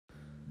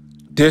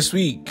This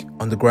week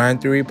on the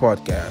Grand Theory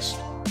Podcast.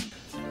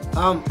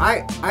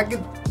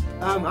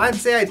 I'd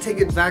say I'd take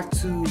it back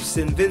to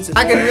St. Vincent.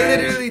 I can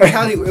literally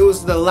tell you it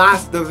was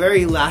the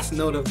very last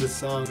note of the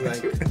song.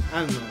 Like,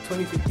 I don't know,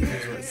 2015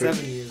 years ago,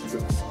 7 years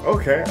ago.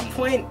 Okay. At a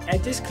point, I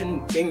just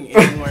couldn't think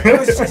anymore. It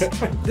was just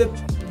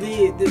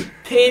the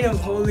pain of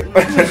holding.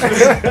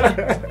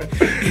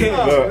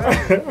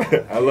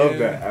 I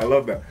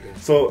love that.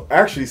 So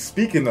actually,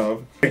 speaking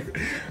of,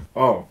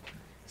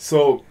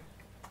 so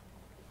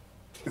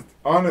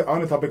on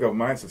the topic of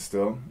mindset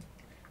still.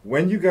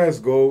 When you guys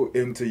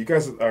you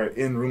guys are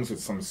in rooms with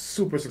some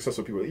super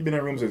successful people. You've been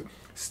in rooms with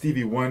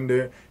Stevie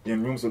Wonder. You're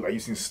in rooms with, like,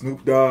 you've seen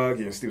Snoop Dogg.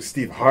 You're with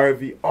Steve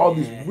Harvey. All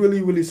these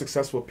really, really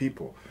successful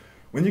people.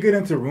 When you get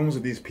into rooms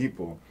with these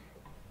people,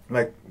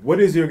 like, what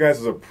is your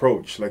guys'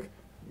 approach? Like,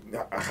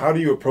 how do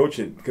you approach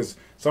it? Because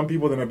some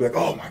people then are like,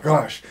 oh my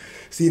gosh,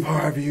 Steve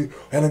Harvey,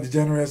 Ellen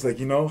DeGeneres, like,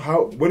 you know,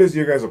 what is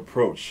your guys'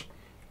 approach?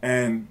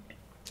 And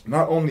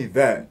not only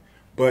that,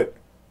 but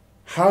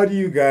how do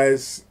you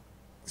guys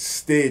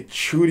stay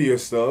true to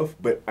yourself,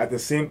 but at the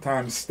same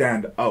time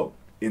stand out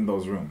in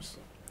those rooms?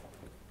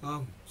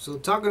 So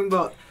talking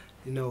about,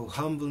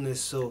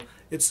 humbleness. So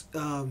it's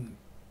our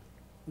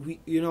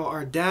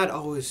dad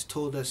always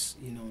told us,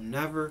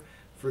 never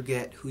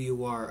forget who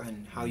you are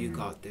and how you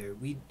got there.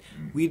 We're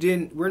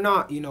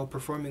not,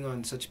 performing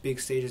on such big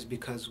stages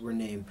because we're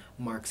named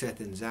Mark, Seth,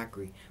 and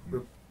Zachary.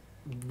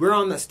 We're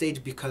on that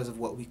stage because of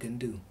what we can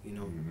do,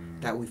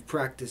 that we've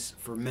practiced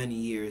for many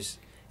years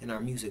in our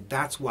music.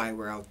 That's why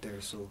we're out there.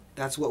 So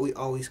that's what we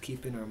always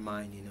keep in our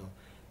mind,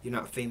 You're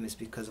not famous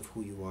because of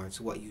who you are. It's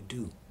what you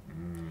do.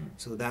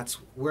 So that's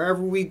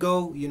wherever we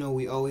go,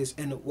 we always,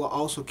 and what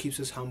also keeps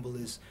us humble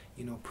is,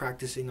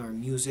 practicing our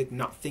music,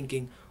 not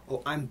thinking,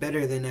 oh, I'm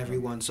better than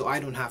everyone, so I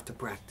don't have to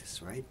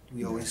practice, right?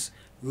 We always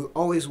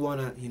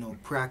want to,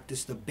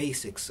 practice the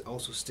basics,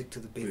 also stick to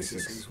the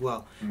basics as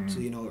well. So,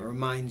 it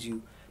reminds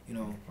you,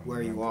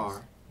 where you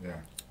are.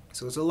 Yeah.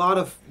 So it's a lot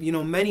of,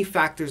 many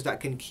factors that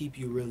can keep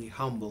you really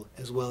humble,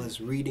 as well as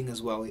reading as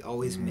well. We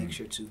always make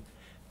sure to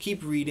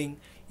keep reading,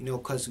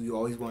 because we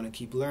always want to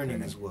keep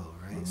learning as well,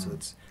 right? So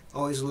it's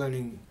always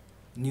learning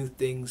new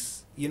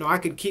things. I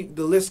could keep,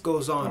 the list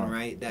goes on,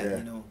 right?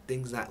 That,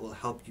 things that will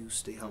help you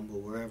stay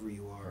humble wherever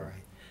you are,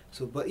 right?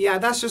 So, but yeah,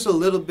 that's just a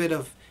little bit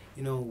of,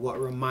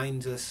 what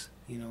reminds us,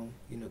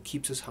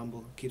 keeps us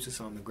humble, keeps us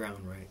on the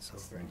ground, right? So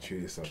staying true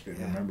to yourself.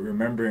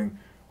 Remembering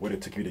what it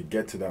took you to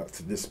get to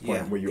this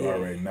point where you are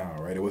right now,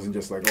 right? It wasn't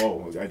just like,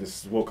 oh, I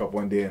just woke up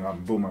one day and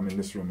I'm in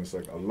this room. It's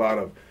like a lot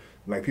of,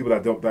 like, people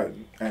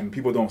and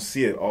people don't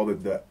see it, all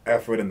the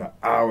effort and the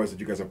hours that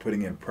you guys are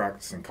putting in,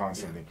 practicing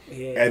constantly,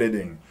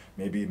 editing,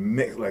 maybe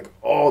mix, like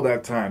all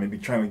that time, maybe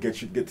trying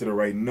to get to the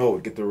right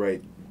note, get the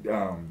right,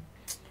 the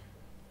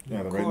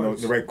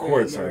right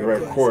chord,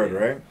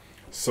 right?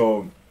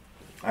 So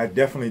I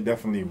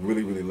definitely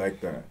really like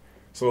that.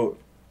 So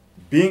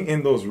being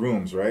in those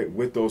rooms, right,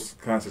 with those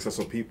kind of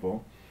successful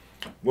people,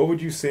 what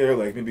would you say are,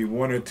 like, maybe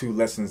one or two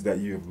lessons that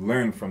you've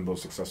learned from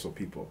those successful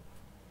people?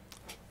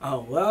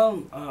 Oh,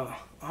 well,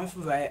 off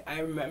of I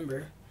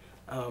remember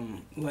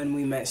when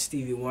we met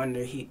Stevie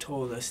Wonder, he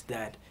told us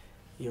that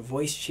your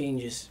voice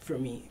changes, for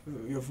me,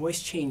 your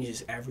voice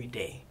changes every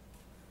day.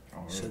 Oh,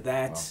 really? So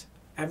that's,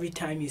 every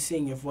time you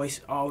sing, your voice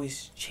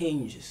always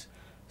changes.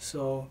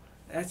 So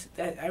I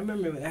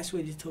remember that's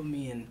what he told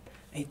me, and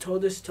he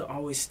told us to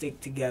always stick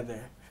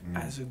together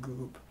as a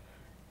group.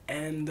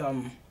 And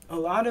a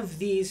lot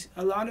of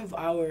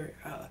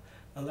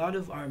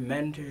our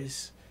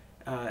mentors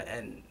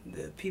and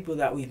the people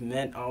that we've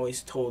met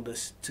always told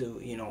us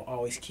to,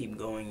 always keep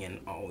going and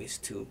always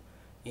to,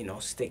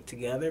 stick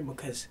together,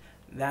 because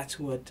that's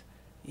what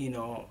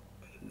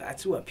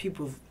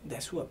people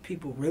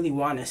really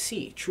want to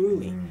see,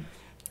 truly.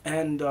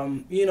 And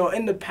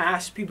in the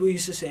past, people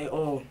used to say,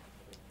 oh,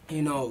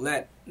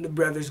 let the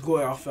brothers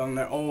go off on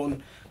their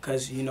own,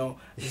 because,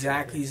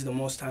 Zachary's the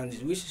most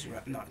talented, which is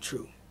not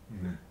true,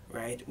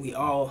 right? We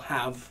all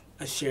have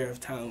a share of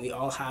talent. We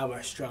all have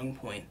our strong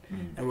point,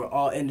 and we're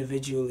all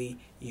individually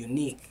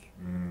unique,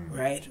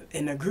 right,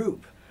 in a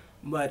group.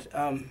 But,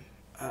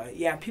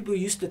 people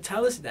used to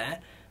tell us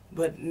that,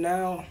 but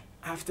now,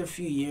 after a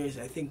few years,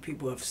 I think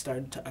people have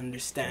started to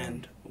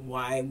understand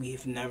why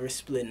we've never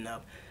split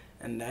up,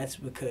 and that's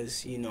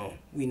because,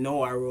 we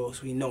know our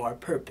roles, we know our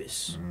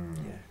purpose,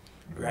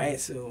 right?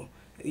 So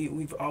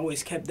we've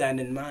always kept that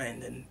in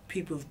mind, and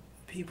people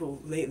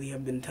lately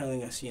have been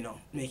telling us,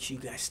 make sure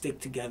you guys stick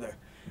together,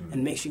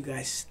 and make sure you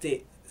guys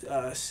stick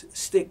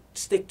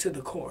to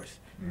the course.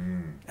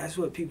 That's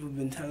what people have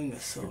been telling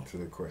us. Stick to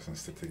the course and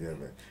stick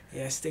together.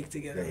 Yeah, stick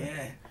together.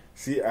 Yeah.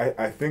 See,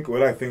 I think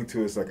what I think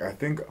too is, like, I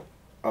think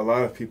a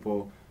lot of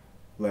people,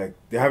 like,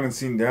 there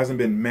hasn't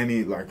been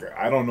many, like,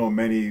 I don't know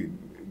many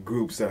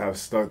groups that have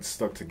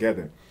stuck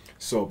together.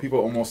 So people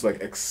almost,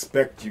 like,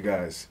 expect you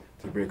guys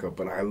to break up.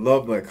 But I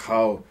love, like,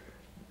 how,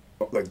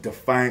 like,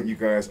 defiant you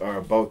guys are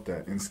about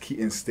that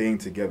and staying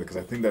together, because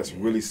I think that's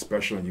really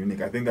special and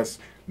unique. I think that's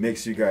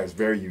makes you guys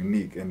very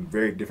unique and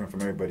very different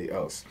from everybody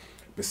else.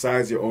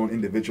 Besides your own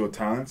individual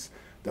talents,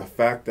 the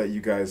fact that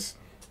you guys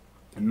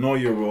know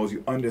your roles,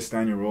 you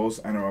understand your roles,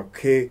 and are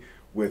okay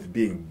with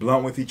being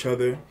blunt with each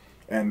other,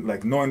 and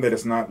like knowing that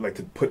it's not like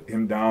to put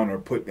him down or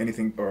put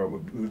anything or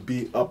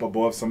be up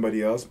above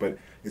somebody else, but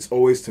it's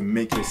always to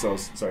make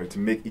to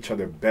make each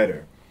other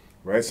better,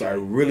 right? So I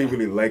really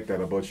like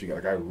that about you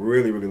guys. Like I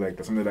really like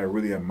that. Something that I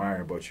really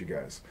admire about you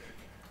guys.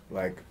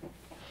 Like,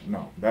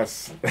 no,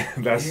 that's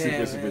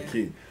super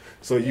key.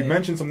 So you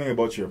mentioned something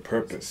about your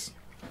purpose.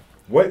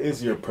 What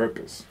is your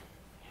purpose?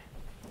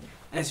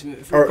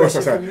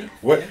 Sorry.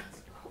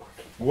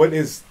 What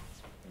is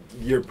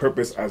your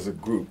purpose as a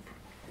group?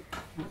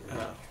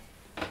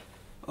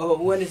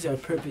 What is our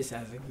purpose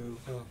as a group?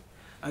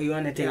 Oh, you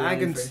want to take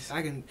it first?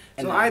 I can.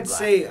 So I'd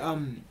say,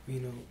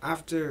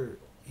 after,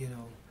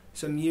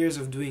 some years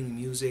of doing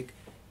music,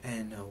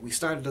 and we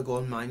started the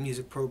Golden Mind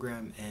music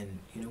program, and,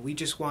 we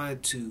just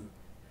wanted to,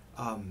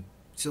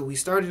 so we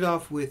started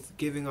off with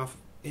giving off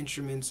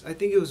instruments. I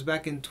think it was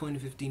back in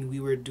 2015, we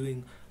were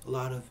doing a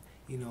lot of,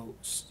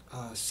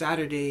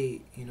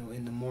 Saturday,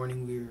 in the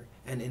morning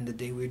and in the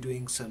day we were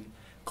doing some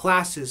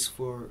classes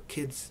for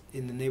kids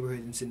in the neighborhood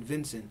in St.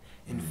 Vincent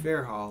in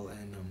Fair Hall,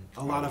 and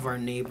a lot of our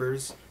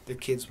neighbors, their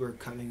kids were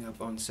coming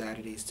up on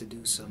Saturdays to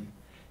do some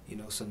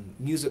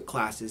music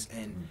classes,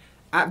 and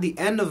at the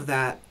end of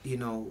that,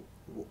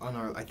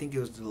 I think it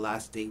was the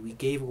last day, we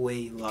gave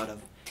away a lot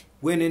of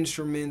wind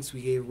instruments,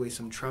 we gave away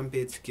some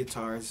trumpets,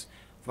 guitars,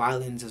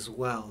 violins as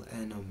well,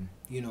 and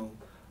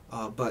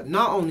but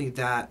not only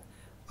that,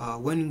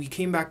 when we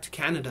came back to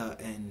Canada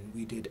and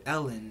we did the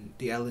Ellen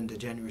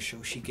DeGeneres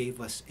show, she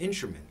gave us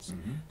instruments.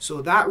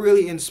 So that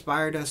really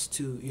inspired us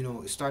to,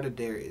 it started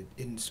there. It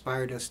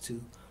inspired us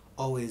to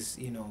always,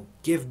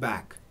 give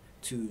back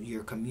to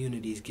your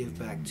communities, give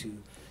back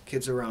to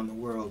kids around the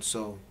world.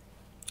 So,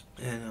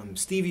 and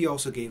Stevie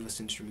also gave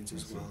us instruments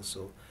as well.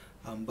 So,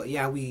 but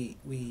yeah,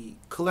 we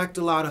collect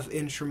a lot of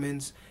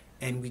instruments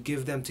and we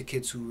give them to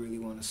kids who really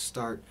want to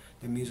start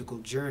their musical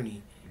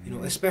journey.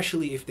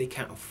 Especially if they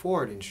can't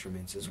afford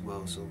instruments as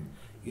well. So,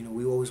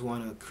 we always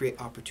want to create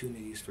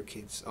opportunities for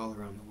kids all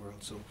around the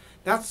world. So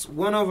that's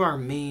one of our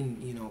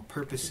main,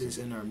 purposes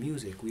in our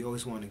music. We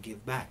always want to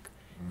give back,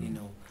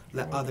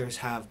 let others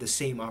have the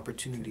same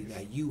opportunity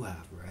that you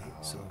have,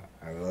 right? So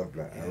I love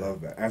that. Yeah. I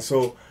love that. And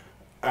so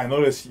I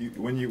notice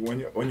when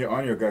you're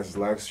on your guys'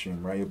 live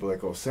stream, right? You'll be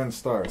like, "Oh, send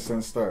stars,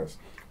 send stars."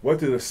 What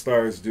do the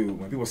stars do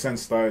when people send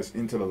stars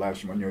into the live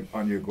stream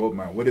on your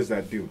Goldmine? What does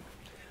that do?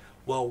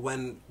 Well,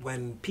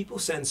 when people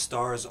send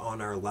stars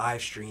on our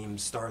live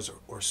streams, stars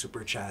or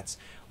super chats,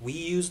 we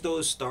use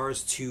those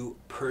stars to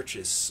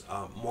purchase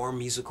more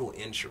musical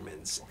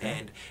instruments. Okay.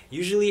 And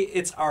usually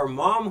it's our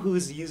mom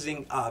who's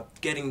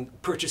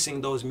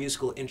purchasing those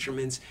musical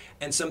instruments,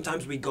 and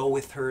sometimes we go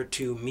with her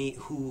to meet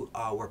who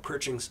we're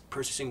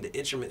purchasing the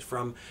instrument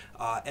from,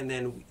 and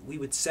then we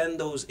would send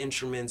those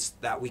instruments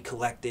that we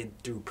collected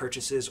through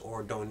purchases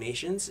or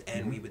donations,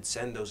 and we would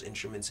send those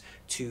instruments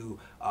to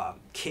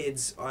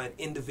kids and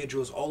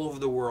individuals all over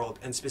the world,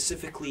 and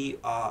specifically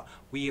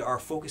we are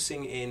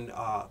focusing in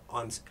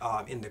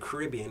the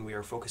Caribbean. We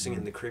are focusing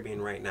in the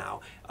Caribbean right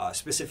now,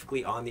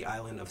 specifically on the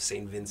island of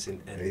St.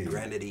 Vincent and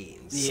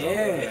Grenadines. So,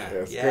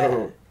 Let's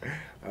go.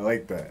 I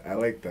like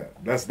that.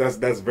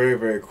 That's very,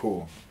 very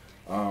cool.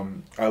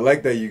 I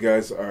like that you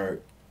guys are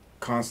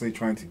constantly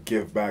trying to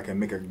give back and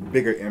make a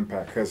bigger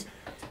impact, because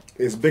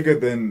it's bigger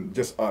than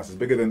just us. It's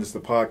bigger than just the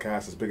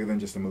podcast. It's bigger than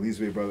just the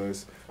Melisizwe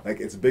Brothers. Like,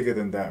 it's bigger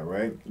than that,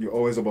 right? You're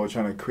always about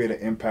trying to create an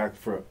impact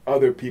for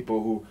other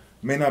people who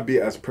may not be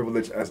as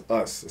privileged as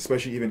us,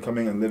 especially even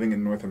coming and living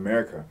in North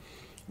America.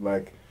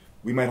 Like,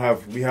 we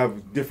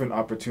have different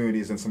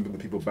opportunities than some of the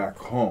people back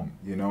home,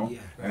 Yeah, right.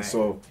 And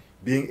so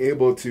being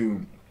able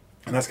to,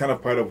 and that's kind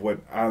of part of what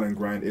Island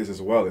Grind is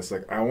as well. It's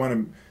like,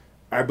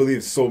 I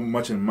believe so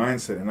much in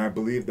mindset, and I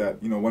believe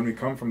that, when we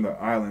come from the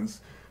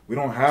islands, we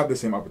don't have the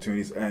same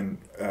opportunities and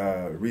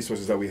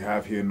resources that we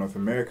have here in North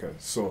America.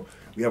 So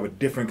we have a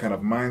different kind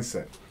of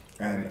mindset.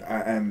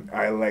 And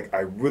I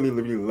really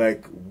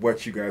like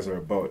what you guys are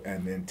about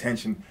and the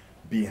intention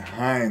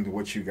behind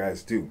what you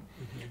guys do.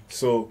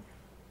 So,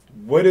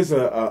 what is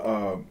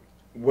the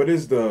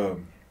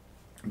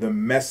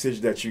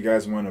message that you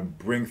guys want to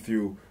bring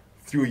through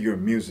your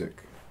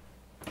music?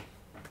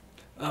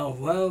 Oh,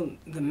 well,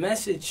 the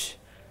message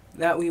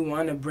that we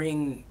want to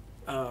bring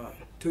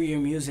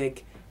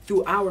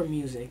through our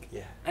music,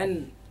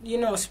 and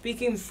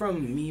speaking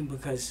from me,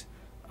 because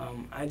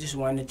I just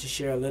wanted to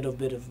share a little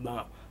bit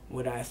about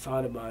what I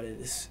thought about it,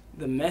 is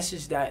the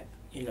message that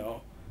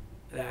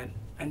that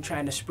I'm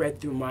trying to spread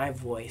through my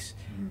voice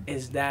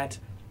is that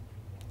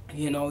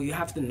you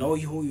have to know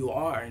who you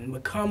are and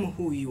become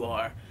who you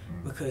are,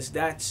 because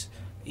that's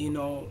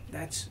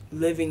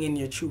living in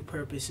your true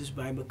purpose is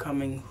by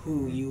becoming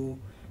who you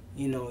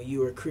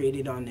were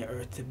created on the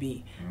earth to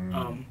be.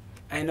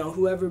 I know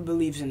whoever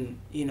believes in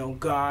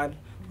God,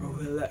 or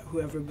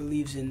whoever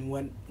believes in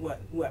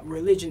what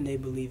religion they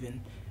believe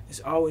in, is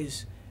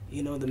always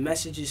the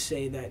messages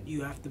say that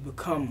you have to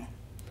become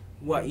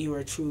what you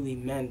are truly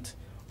meant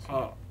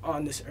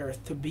on this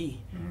earth to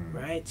be,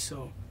 right?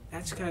 So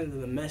that's kind of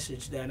the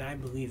message that I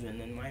believe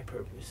in my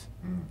purpose.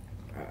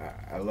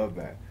 I love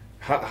that.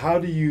 How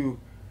do you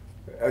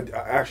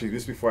actually,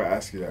 just before I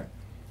ask you that,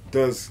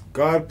 does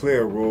God play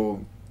a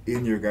role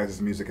in your guys'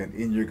 music and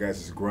in your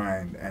guys'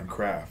 grind and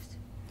craft?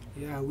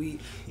 Yeah, we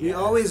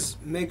always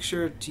make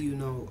sure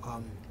to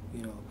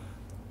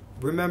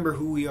remember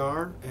who we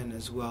are, and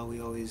as well we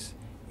always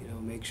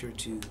make sure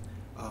to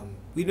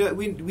we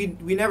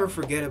never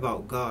forget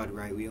about God,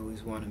 right? We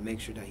always want to make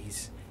sure that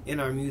He's in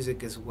our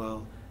music as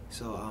well.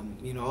 So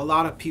a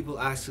lot of people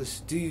ask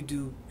us, do you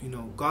do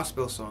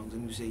gospel songs?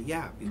 And we say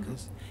yeah,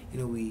 because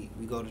we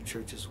go to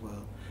church as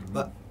well.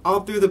 But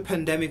all through the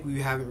pandemic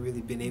we haven't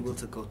really been able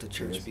to go to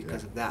church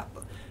because of that.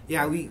 But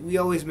yeah, we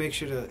always make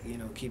sure to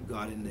keep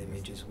God in the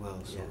image as well.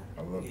 So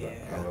I love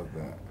that. I love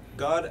that.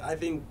 God,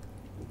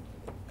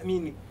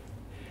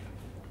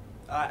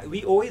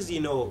 we always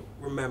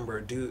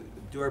remember, do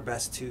our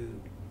best to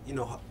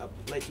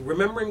like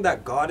remembering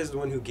that God is the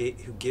one who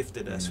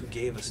gifted us, who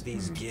gave us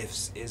these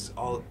gifts is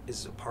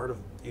a part of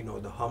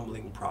the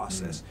humbling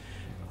process,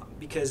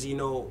 because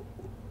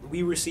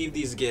we receive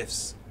these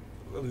gifts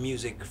of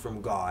music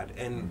from God,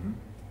 and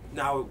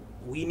now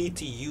we need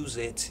to use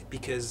it,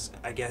 because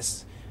I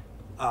guess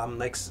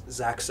like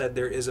Zach said,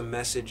 there is a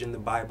message in the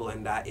Bible,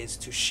 and that is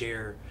to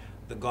share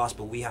the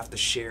gospel. We have to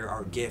share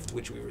our gift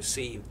which we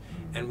received,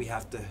 and we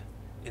have to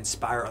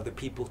inspire other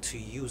people to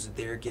use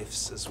their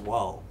gifts as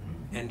well,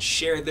 and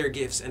share their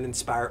gifts and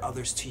inspire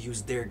others to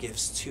use their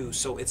gifts too.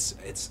 So that's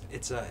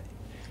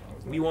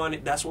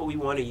what we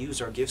want to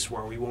use our gifts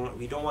for.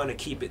 We don't want to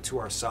keep it to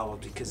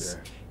ourselves, because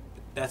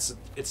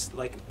it's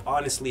like,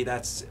 honestly,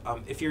 that's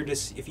if you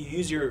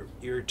use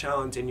your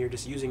talent and you're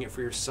just using it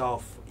for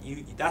yourself,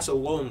 that's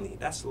lonely.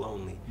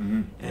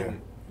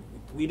 And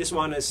we just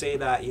want to say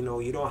that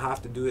you don't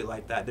have to do it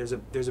like that. There's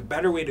a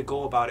better way to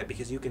go about it,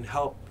 because you can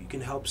help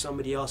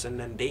somebody else, and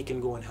then they can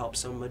go and help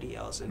somebody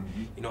else, and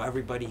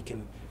everybody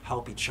can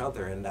help each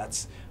other, and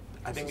that's,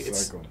 I think it's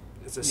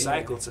a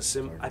cycle.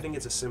 I think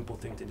it's a simple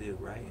thing to do,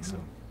 right? So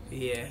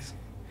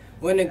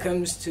when it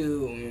comes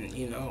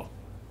to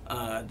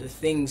the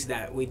things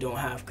that we don't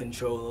have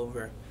control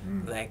over,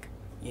 like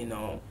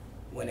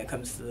when it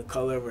comes to the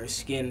color of our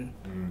skin,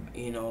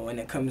 when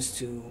it comes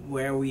to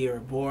where we are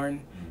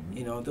born,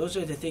 those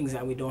are the things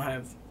that we don't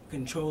have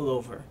control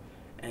over,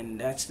 and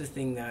that's the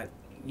thing that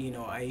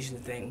I usually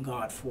thank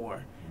God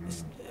for.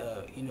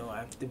 I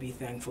have to be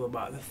thankful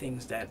about the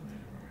things that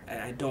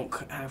I don't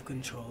have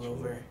control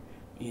over.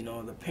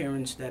 The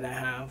parents that I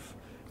have,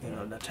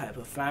 the type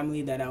of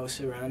family that I was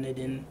surrounded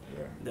in,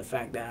 the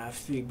fact that I have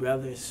 3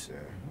 brothers,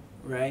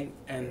 right,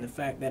 and the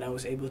fact that I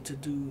was able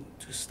to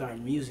start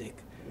music,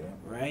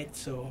 right.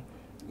 So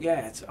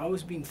it's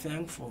always being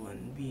thankful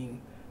and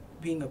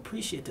being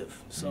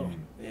appreciative. So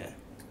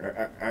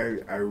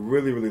I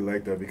really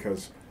like that,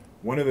 because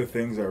one of the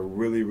things that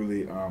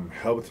really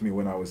helped me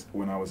when I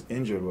was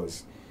injured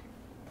was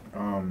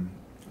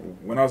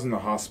when I was in the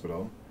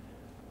hospital.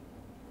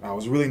 I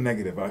was really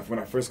negative. When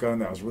I first got in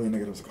there, I was really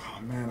negative. I was like,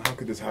 oh man, how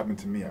could this happen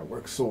to me? I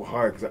worked so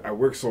hard. I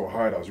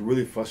was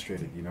really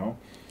frustrated,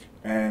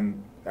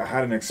 And I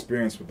had an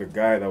experience with a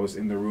guy that was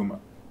in the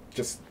room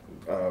just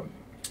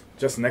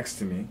next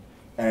to me,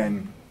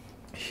 and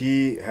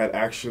he had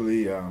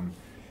actually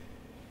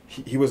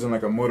he was in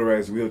like a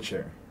motorized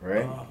wheelchair,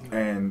 right?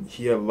 And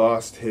he had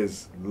lost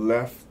his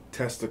left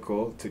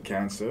testicle to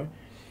cancer,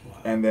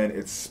 and then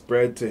it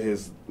spread to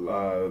his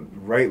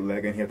right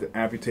leg, and he had to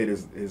amputate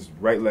his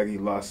right leg. He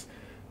lost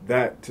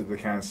that to the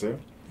cancer,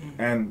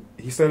 and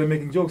he started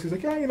making jokes. He's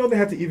like, yeah, they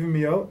had to even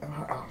me out. And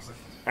I was like,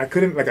 I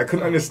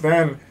couldn't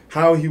understand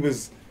how he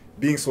was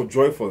being so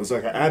joyful. It's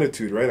like an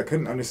attitude, right? I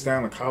couldn't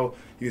understand like how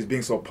he was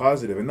being so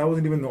positive, and that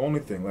wasn't even the only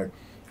thing. Like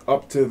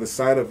up to the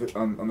side of it,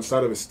 on the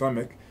side of his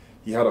stomach,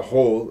 he had a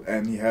hole,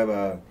 and he had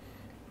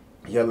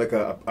like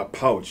a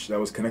pouch that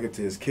was connected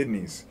to his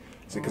kidneys,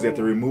 because he had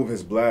to remove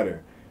his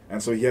bladder.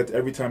 And so he had to,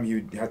 every time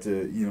he had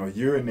to,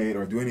 urinate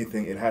or do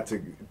anything, it had to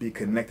be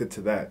connected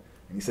to that.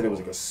 And he said it was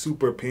like a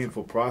super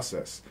painful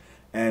process.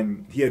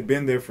 And he had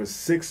been there for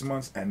 6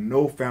 months, and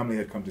no family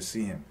had come to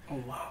see him.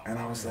 Oh wow! And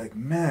I was like,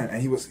 man,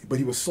 and he was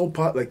so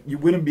like you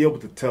wouldn't be able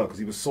to tell, because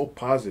he was so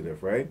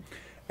positive, right?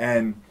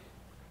 And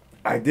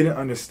I didn't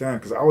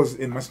understand, because I was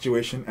in my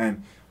situation,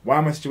 and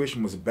while my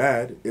situation was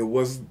bad, it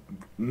was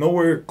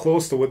nowhere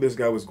close to what this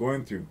guy was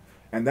going through.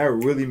 And that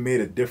really made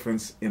a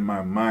difference in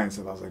my mind.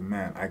 So I was like,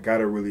 man, I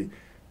gotta really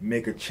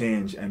make a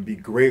change and be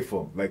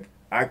grateful. Like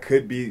I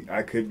could be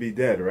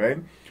dead, right?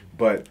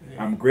 But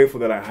I'm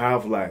grateful that I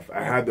have life.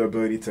 I had the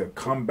ability to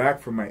come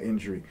back from my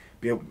injury.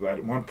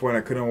 At one point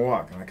I couldn't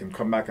walk, and I can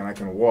come back and I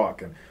can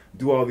walk and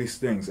do all these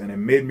things. And it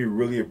made me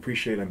really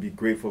appreciate and be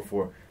grateful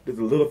for the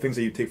little things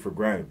that you take for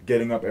granted.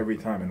 Getting up every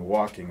time and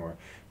walking, or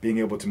being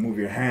able to move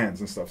your hands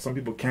and stuff. Some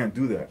people can't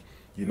do that,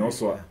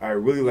 So I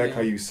really like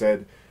how you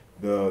said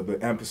the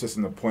emphasis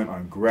and the point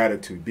on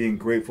gratitude, being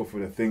grateful for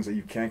the things that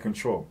you can't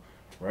control,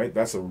 right?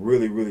 That's a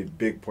really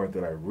big point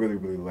that I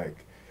really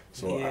like.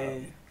 So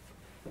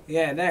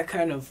that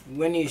kind of,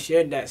 when you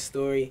shared that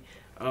story,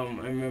 I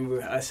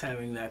remember us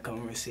having that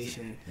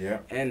conversation. Yeah.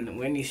 And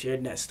when you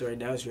shared that story,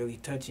 that was really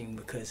touching,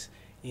 because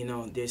you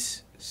know,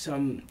 there's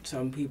some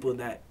people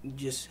that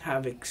just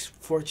have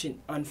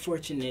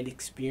unfortunate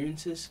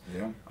experiences.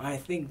 Yeah. I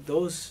think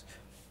those,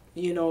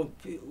 you know,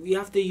 we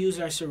have to use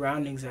our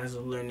surroundings as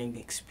a learning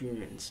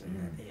experience,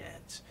 and yeah,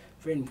 it's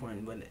very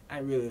important. But I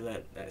really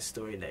like that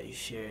story that you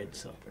shared,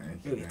 so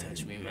Thank really you,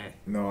 touched me, man.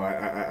 No,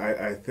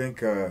 I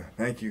think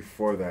thank you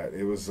for that.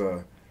 It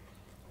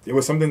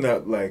was something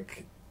that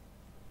like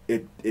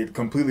it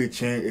completely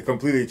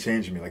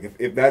changed me. Like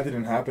if that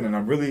didn't happen, and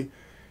I'm really,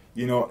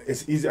 you know,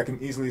 it's easy. I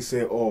can easily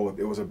say, oh,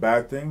 it was a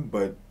bad thing,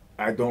 but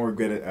I don't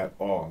regret it at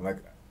all. Like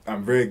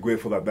I'm very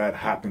grateful that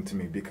happened to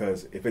me,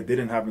 because if it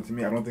didn't happen to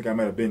me, I don't think I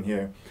might have been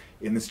here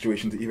in this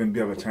situation to even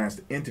have a chance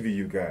to interview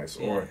you guys,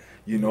 or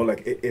you know,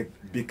 like it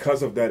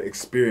because of that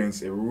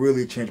experience, it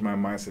really changed my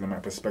mindset and my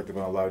perspective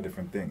on a lot of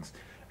different things.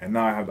 And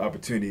now I have the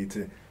opportunity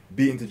to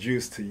be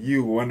introduced to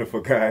you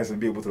wonderful guys and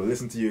be able to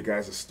listen to you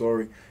guys'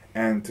 story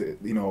and to,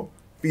 you know,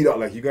 feed out.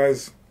 Like you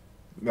guys,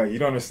 like you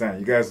don't understand.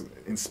 You guys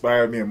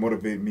inspired me and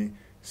motivated me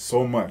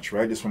so much,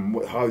 right? Just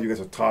from how you guys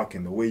are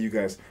talking, the way you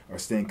guys are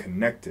staying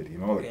connected, you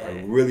know, like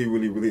I really,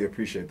 really, really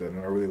appreciate that, and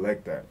I really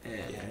like that.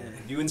 Yeah.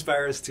 You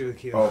inspire us too,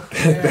 Aquille. Oh,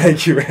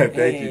 thank you, man.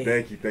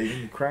 Thank you.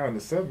 You crown the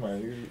Seth,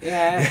 man.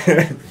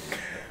 Yeah.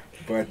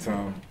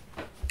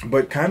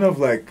 But kind of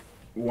like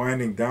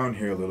winding down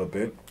here a little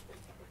bit,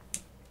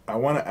 I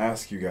want to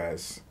ask you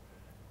guys,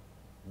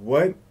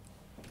 what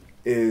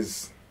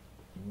is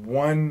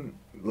one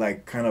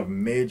like kind of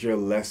major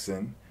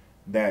lesson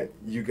that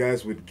you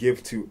guys would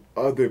give to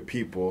other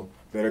people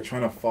that are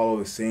trying to follow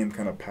the same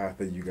kind of path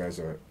that you guys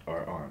are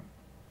on?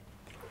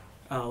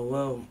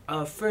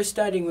 First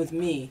starting with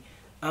me,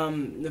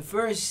 the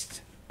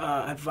first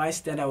advice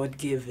that I would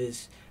give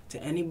is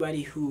to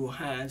anybody who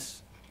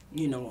has,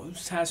 you know,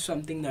 has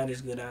something that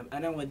is good at,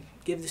 and I would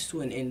give this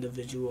to an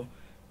individual,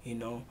 you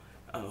know,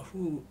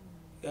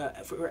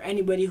 for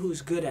anybody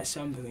who's good at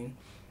something,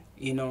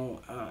 you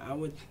know, I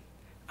would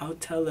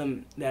tell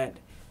them that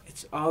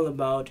it's all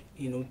about,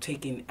 you know,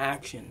 taking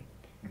action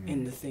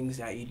in the things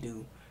that you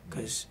do,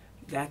 because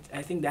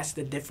I think that's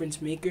the difference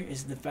maker,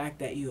 is the fact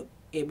that you're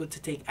able to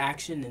take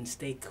action and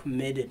stay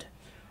committed,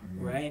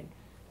 right?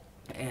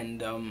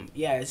 And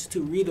it's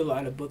to read a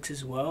lot of books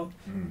as well,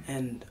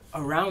 and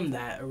around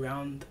that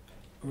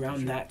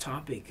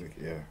topic,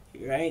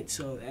 right?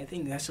 So I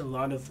think that's a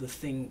lot of the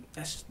thing.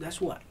 That's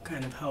what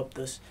kind of helped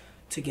us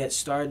to get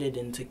started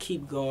and to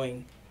keep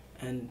going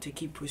and to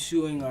keep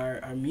pursuing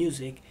our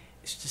music,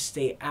 is to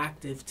stay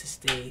active, to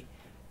stay,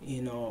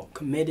 you know,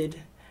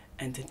 committed,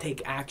 and to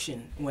take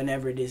action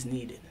whenever it is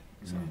needed.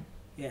 So,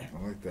 yeah.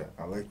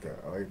 I like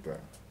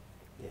that.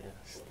 Yeah.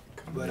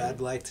 But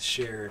I'd like to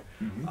share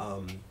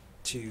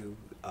to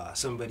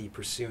somebody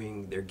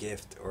pursuing their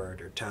gift or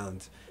their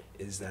talent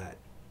is that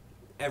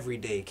every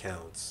day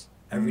counts.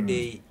 Every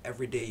day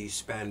you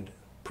spend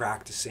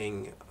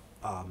practicing,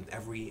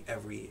 every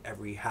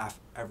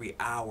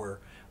hour,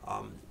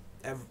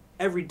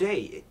 every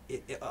day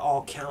it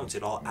all counts.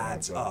 It all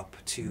adds up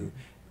to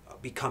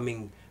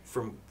becoming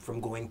from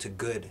going to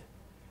good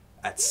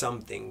at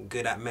something,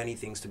 good at many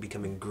things, to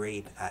becoming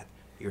great at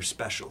your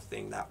special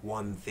thing, that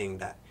one thing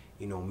that,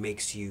 you know,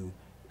 makes you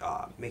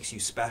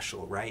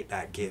special, right?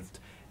 That gift.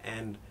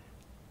 And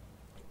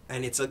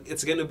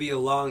it's gonna be a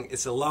long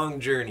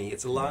journey.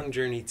 It's a long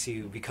journey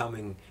to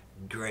becoming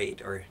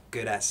great or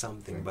good at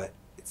something, but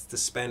it's to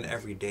spend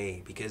every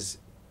day, because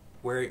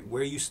where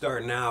you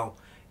start now,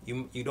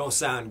 you don't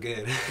sound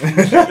good.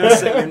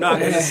 You're not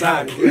gonna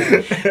sound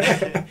good.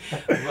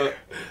 But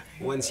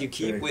once you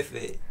keep with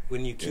it,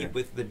 when you keep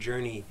with the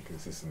journey,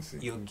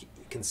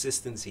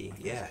 consistency,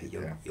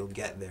 you'll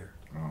get there.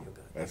 Oh,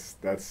 that's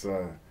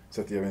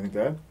Seth, do you have anything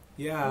to add?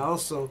 Yeah,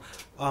 also,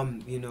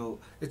 you know,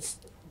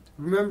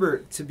 remember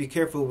to be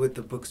careful with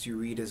the books you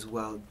read as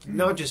well.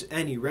 Not just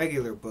any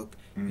regular book.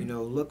 You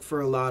know, look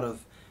for a lot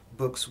of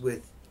books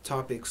with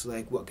topics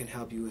like what can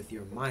help you with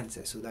your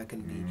mindset. So that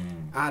can be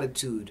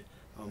attitude,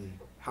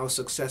 how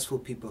successful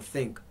people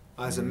think.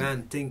 As a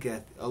man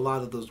thinketh. A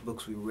lot of those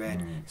books we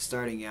read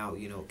starting out,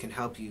 you know, can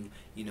help you,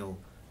 you know,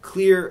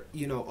 clear,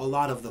 you know, a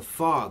lot of the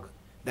fog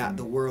that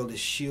the world is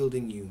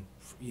shielding you,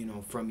 you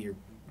know, from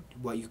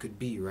what you could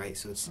be, right?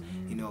 So it's,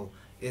 you know,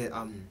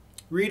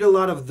 read a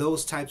lot of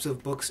those types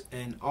of books,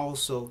 and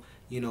also,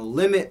 you know,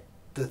 limit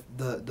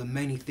the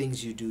many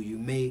things you do. You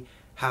may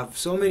have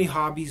so many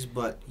hobbies,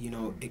 but, you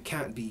know, it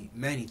can't be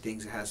many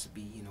things. It has to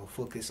be, you know,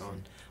 focus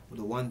on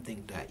the one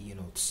thing that, you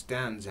know,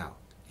 stands out,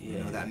 you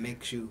know, that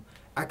makes you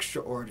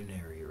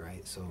extraordinary,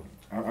 right? So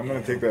I'm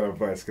gonna take that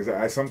advice, because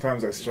I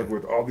sometimes struggle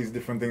with all these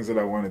different things that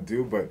I want to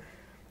do, but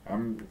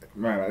I'm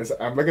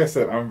like I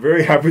said, I'm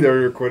very happy that we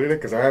recorded it,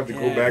 because I have to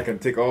go back and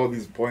take all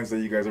these points that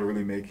you guys are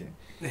really making.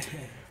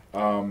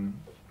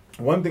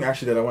 One thing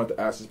actually that I wanted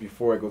to ask, just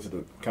before I go to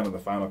the kind of the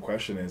final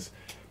question, is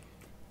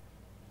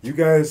you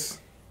guys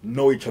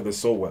know each other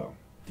so well,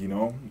 you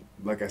know?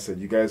 Like I said,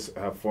 you guys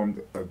have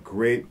formed a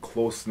great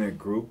close-knit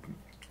group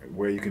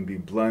where you can be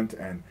blunt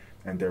and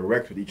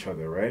direct with each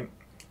other, right?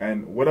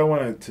 And what I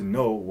wanted to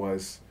know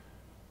was,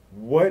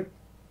 what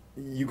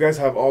you guys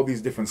have all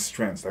these different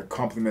strengths that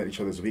complement each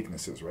other's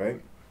weaknesses,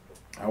 right?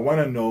 I want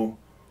to know,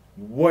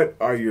 what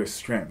are your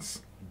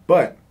strengths?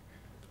 But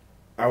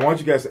I want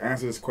you guys to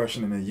answer this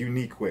question in a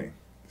unique way.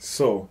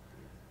 So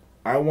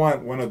I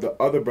want one of the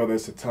other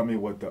brothers to tell me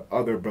what the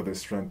other brother's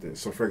strength is.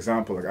 So for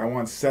example, like I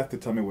want Seth to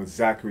tell me what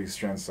Zachary's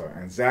strengths are.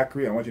 And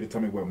Zachary, I want you to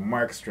tell me what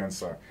Mark's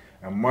strengths are.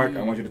 And Mark,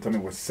 I want you to tell me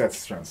what Seth's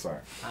strengths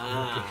are.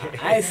 Ah,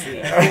 I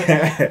see.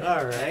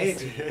 All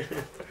right.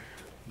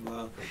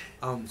 Well,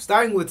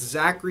 starting with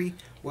Zachary.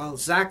 Well,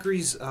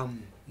 Zachary's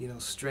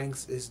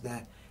strengths is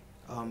that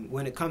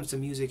when it comes to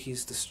music,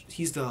 he's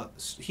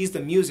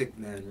the music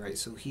man, right?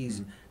 So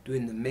he's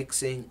doing the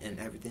mixing and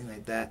everything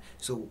like that.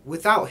 So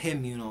without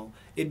him,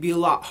 it'd be a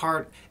lot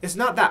hard. It's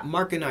not that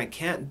Mark and I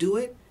can't do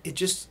it. It's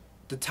just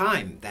the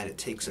time that it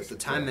takes us. The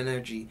time and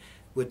energy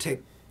would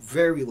take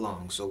very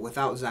long. So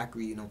without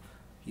Zachary,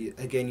 you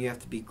have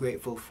to be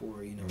grateful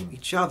for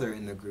each other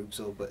in the group.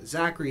 So, but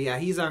Zachary, yeah,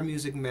 he's our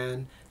music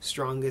man,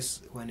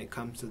 strongest when it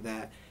comes to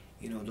that.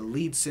 The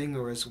lead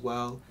singer as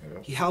well. Yeah.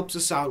 He helps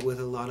us out with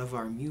a lot of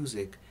our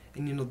music,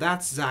 and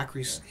that's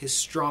Zachary's his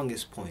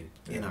strongest point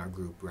in our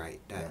group, right?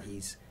 That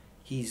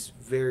he's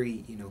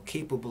very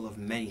capable of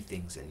many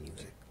things in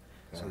music.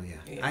 So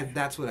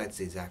that's what I'd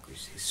say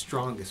Zachary's his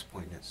strongest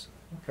point is.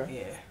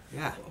 Okay.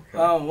 Yeah.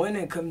 Okay. When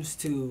it comes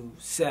to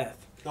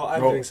Seth. Oh,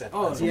 I'm doing Seth.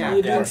 Oh, yeah.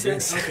 You're doing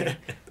Seth? Okay.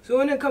 So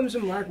when it comes to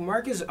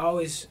Mark is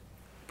always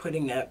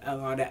putting a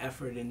lot of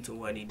effort into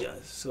what he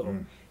does.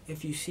 So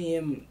if you see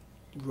him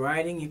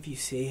writing, if you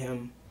see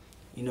him,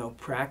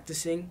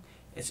 practicing,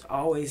 you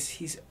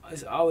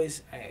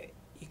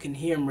can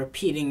hear him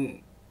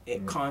repeating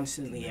it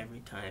constantly every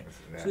time.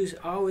 So he's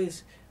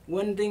always,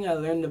 one thing I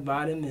learned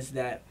about him is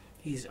that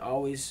he's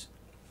always,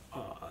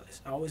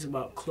 it's always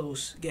about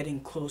getting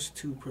close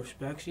to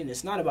perfection.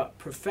 It's not about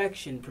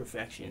perfection.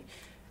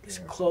 It's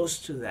close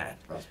to that.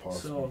 That's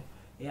possible.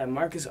 So,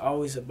 Mark is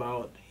always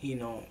about,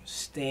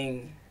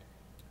 staying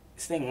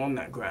on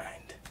that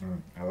grind.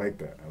 I like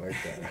that.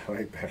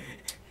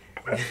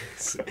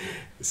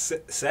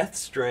 Seth's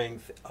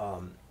strength,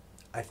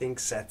 I think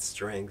Seth's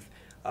strength,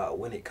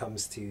 when it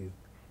comes to,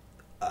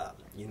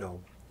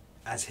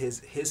 as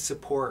his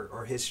support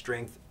or his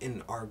strength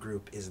in our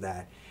group is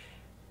that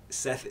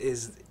Seth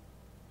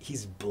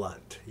he's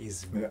blunt.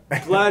 He's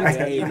blunt,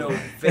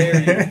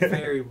 very,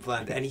 very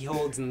blunt, and he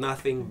holds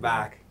nothing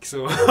back.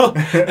 So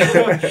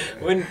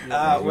when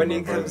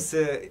it comes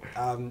to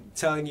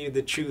telling you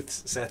the truth,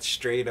 Seth's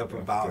straight up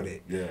about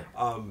it.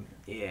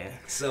 Yeah.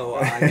 So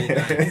I mean,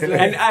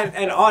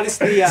 and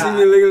honestly,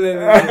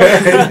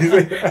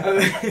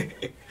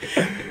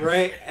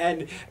 right,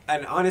 and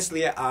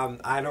honestly,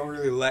 I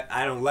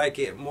don't like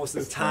it most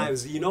of the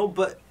times,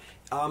 but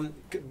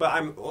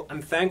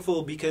I'm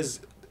thankful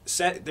because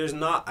Seth,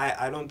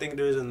 I don't think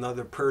there's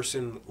another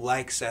person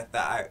like Seth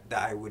that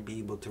I would be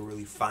able to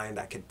really find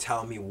that could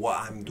tell me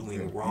what I'm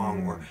doing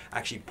wrong or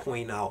actually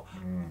point out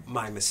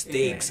my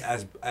mistakes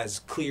as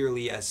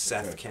clearly as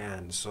Seth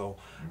can. So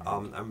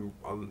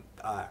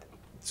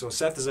so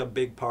Seth is a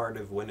big part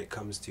of when it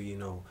comes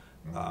to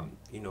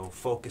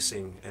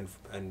focusing and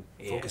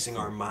focusing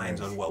our minds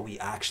on what we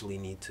actually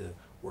need to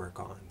work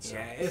on. So.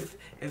 Yeah,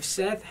 if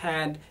Seth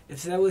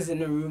was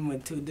in a room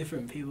with two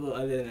different people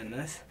other than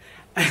us,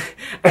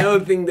 I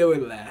don't think they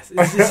would last.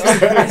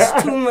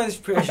 It's too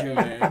much pressure,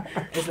 man.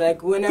 It's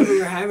like whenever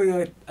we're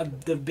having a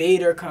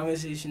debate or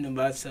conversation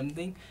about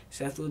something,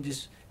 Seth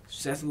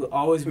will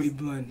always be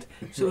blunt.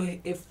 So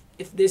if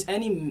there's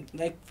any,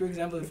 like, for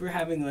example, if we're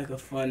having like a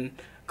fun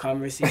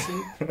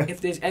conversation, if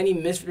there's any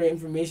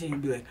misinformation,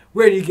 he'd be like,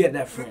 "Where do you get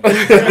that from?"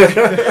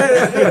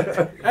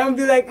 I'll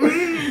be like,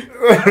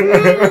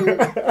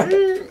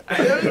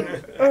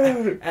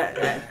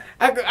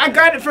 I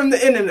got it from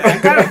the internet. I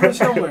got it from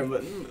somewhere,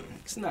 but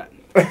it's not.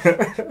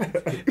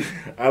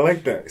 I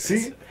like that.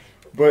 See?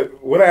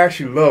 But what I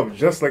actually love,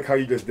 just like how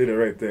you just did it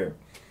right there,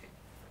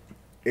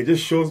 it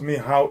just shows me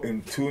how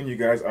in tune you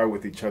guys are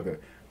with each other.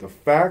 The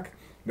fact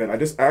that I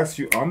just asked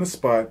you on the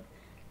spot,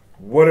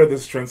 what are the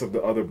strengths of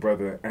the other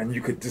brother? And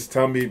you could just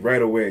tell me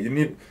right away.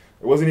 It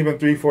wasn't even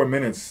 3-4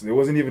 minutes. There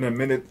wasn't even a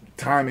minute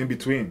time in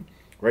between.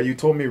 Right? You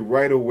told me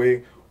right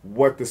away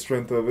what the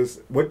strength of is,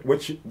 what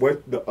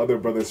the other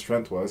brother's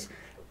strength was,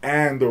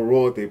 and the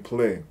role that they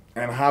play,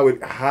 and how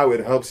it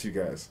helps you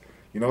guys.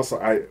 So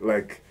I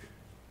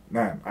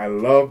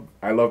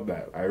love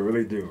that. I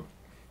really do.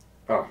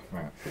 Oh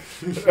man,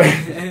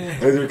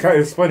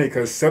 it's funny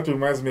because Seth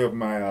reminds me of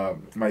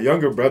my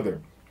younger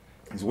brother.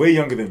 He's way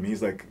younger than me.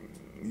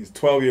 He's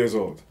 12 years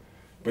old,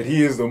 but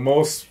he is the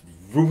most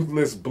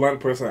ruthless, blunt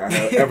person I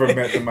have ever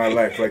met in my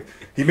life. Like,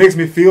 he makes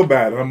me feel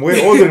bad, and I'm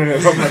way older than him.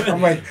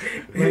 I'm like,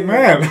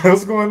 man,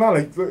 what's going on?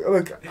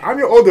 Like, I'm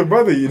your older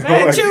brother,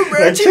 Man, chill,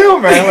 man. Chill,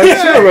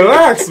 man.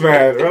 Relax,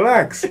 man.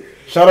 Relax.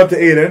 Shout out to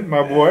Aiden,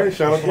 my boy.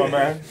 Shout out to my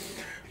man.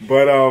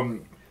 But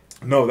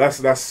no,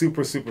 that's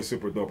super, super,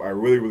 super dope. I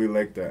really, really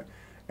like that.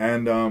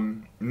 And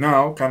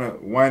now, kind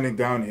of winding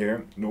down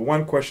here, the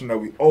one question that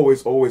we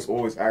always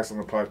ask on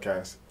the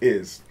podcast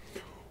is,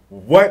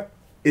 what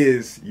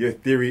is your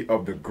theory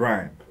of the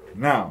grind?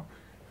 Now,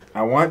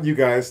 I want you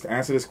guys to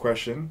answer this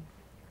question.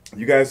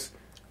 You guys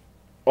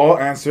all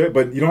answer it,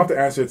 but you don't have to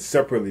answer it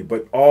separately,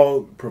 but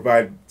all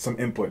provide some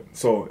input.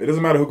 So it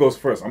doesn't matter who goes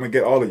first. I'm going to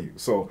get all of you.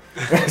 So,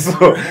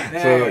 so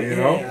you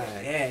know.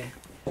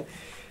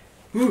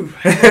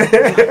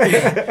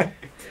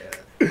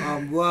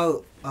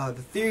 Well, the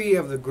theory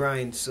of the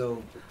grind.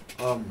 So,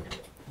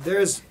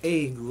 there's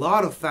a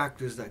lot of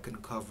factors that can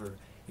cover,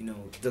 you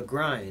know, the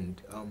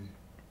grind.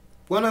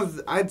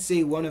 I'd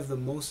say one of the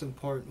most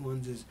important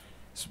ones is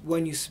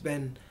when you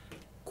spend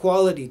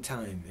quality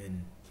time,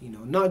 and you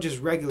know, not just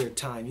regular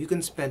time. You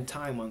can spend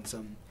time on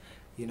some,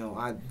 you know,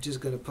 I'm just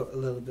gonna put a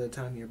little bit of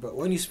time here, but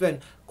when you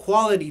spend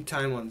quality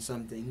time on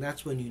something,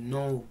 that's when you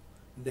know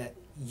that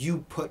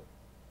you put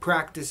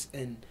practice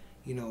and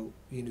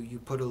you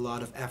put a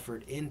lot of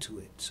effort into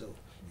it. So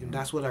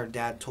that's what our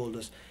dad told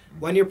us.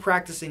 When you're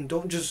practicing,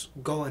 don't just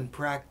go and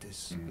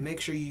practice. Make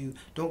sure you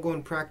don't go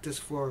and practice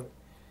for,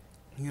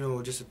 you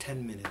know, just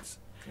 10 minutes.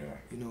 Yeah.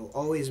 You know,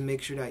 always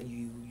make sure that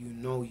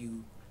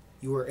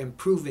you are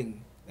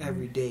improving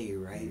every day,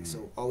 right?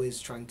 So always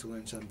trying to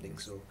learn something.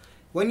 So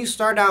when you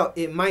start out,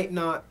 it might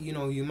not, you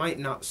know, you might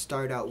not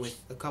start out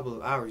with a couple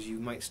of hours. You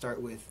might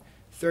start with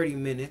 30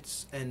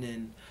 minutes, and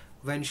then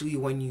eventually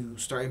when you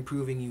start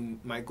improving, you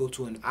might go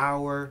to an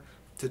hour,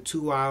 to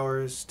 2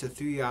 hours, to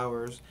 3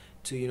 hours,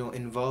 to, you know,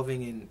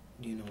 involving in,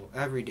 you know,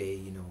 every day,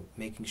 you know,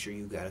 making sure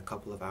you got a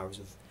couple of hours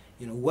of,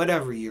 you know,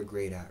 whatever you're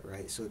great at,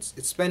 right? So it's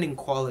spending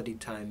quality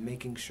time,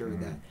 making sure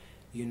that,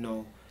 you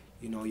know,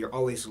 you're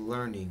always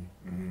learning,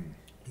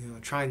 you know,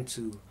 trying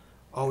to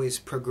always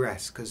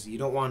progress, because you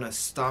don't want to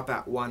stop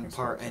at one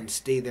part and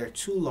stay there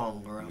too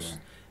long, or else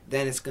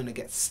then it's going to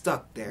get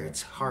stuck there.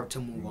 It's hard to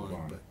move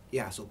on. But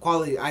yeah, so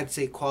I'd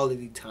say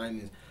quality time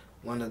is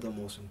one of the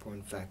most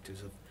important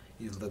factors of,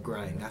 you know, the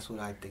grind. That's what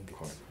I think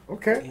it's.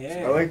 Okay.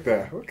 Yeah. I like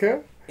that.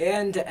 Okay.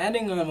 And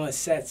adding on what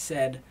Seth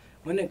said,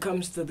 when it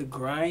comes to the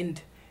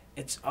grind,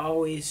 it's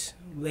always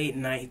late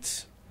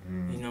nights.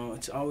 You know,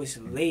 it's always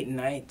late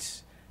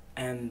nights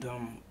and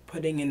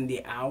putting in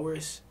the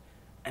hours,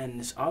 and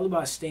it's all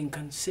about staying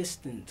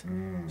consistent.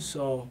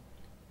 So,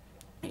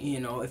 you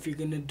know, if you're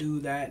going to do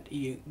that,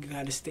 you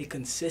got to stay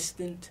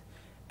consistent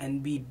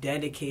and be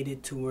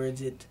dedicated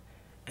towards it,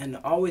 and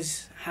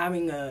always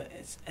having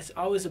it's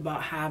always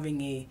about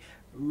having a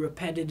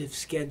repetitive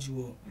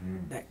schedule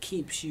that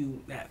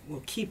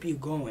will keep you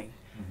going.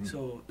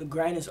 So the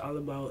grind is all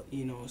about,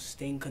 you know,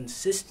 staying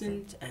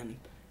consistent and,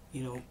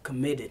 you know,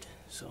 committed.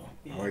 So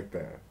yeah. I like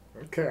that.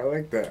 Okay, I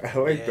like that. I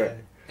like that.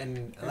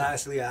 And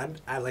lastly,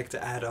 I'd like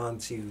to add on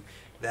to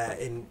that,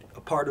 in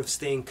a part of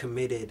staying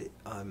committed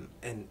and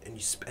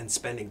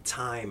spending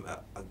time,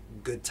 a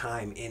good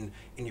time in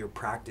your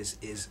practice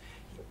is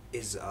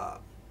I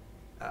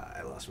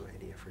lost my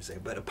idea for a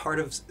second, but a part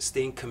of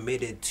staying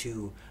committed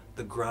to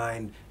the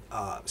grind,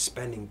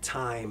 spending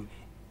time,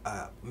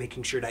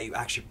 making sure that you're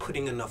actually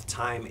putting enough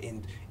time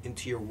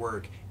into your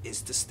work,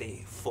 is to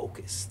stay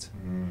focused.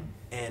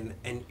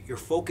 And your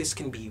focus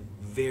can be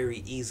very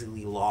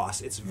easily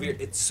lost. It's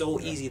so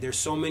easy. There's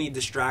so many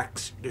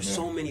distractions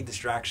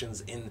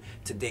in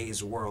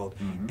today's world,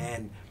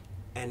 and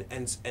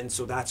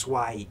so that's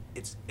why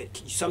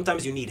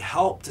sometimes you need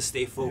help to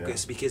stay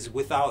focused, because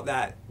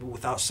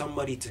without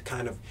somebody to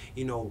kind of,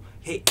 you know,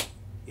 hey,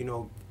 you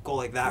know, go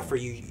like that for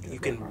you, you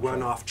can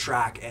run off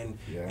track, and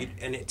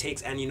it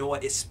takes, and you know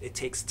what, it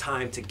takes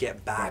time to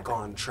get back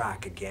on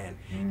track again.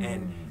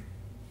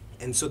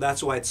 And so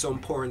that's why it's so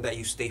important that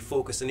you stay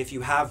focused. And if you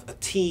have a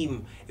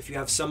team, if you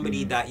have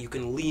somebody that you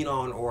can lean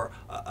on, or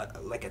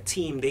like a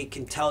team, they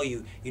can tell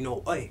you, you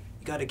know, hey,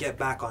 you got to get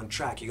back on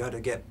track. You got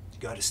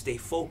to stay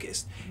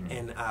focused.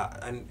 And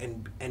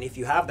if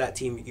you have that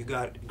team, you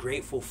got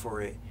grateful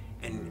for it.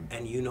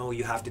 And you know,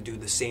 you have to do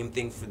the same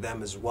thing for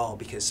them as well,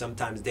 because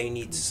sometimes they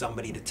need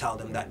somebody to tell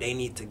them that they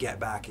need to get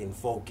back in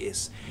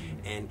focus.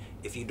 And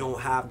if you don't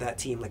have that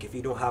team, like if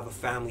you don't have a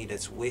family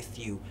that's with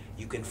you,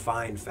 you can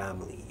find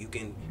family. You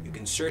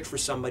can search for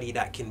somebody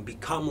that can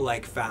become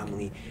like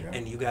family,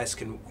 and you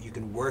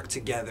can work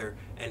together,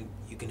 and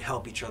you can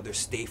help each other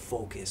stay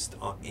focused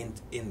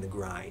in the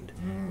grind,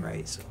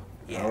 right? So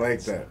yeah, I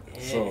like that.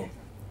 So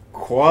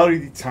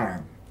quality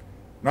time.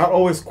 Not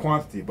always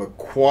quantity, but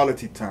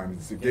quality time.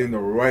 It's getting the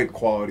right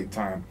quality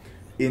time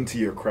into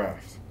your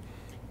craft.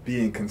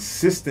 Being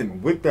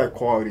consistent with that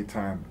quality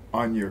time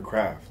on your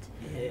craft.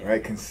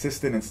 Right?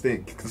 Consistent and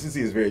staying.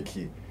 Consistency is very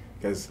key.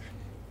 Because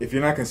if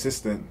you're not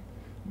consistent,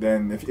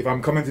 then if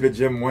I'm coming to the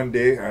gym one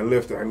day, I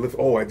lift,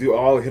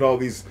 I'll hit all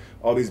these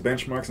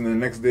benchmarks, and then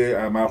the next day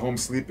I'm at home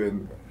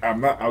sleeping,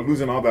 I'm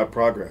losing all that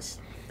progress.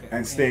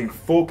 And staying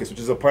focused, which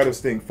is a part of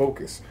staying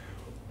focused.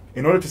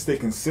 In order to stay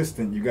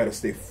consistent, you got to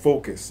stay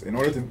focused. In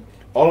order to,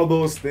 all of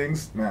those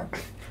things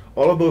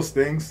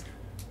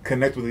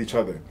connect with each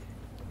other.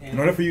 In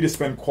order for you to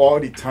spend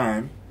quality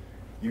time,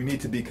 you need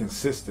to be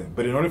consistent.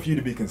 But in order for you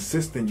to be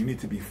consistent, you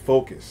need to be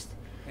focused.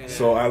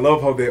 So I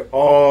love how they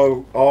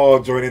all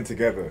join in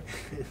together.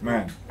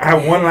 Man, I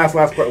have one last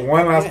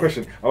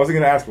question. I wasn't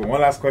going to ask, but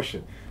one last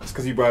question, just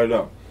because you brought it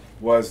up,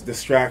 was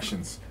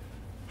distractions.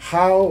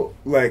 How,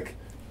 like,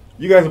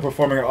 you guys are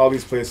performing at all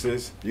these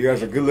places. You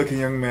guys are good-looking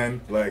young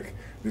men. Like,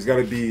 There's got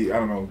to be, I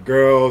don't know,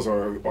 girls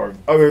or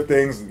other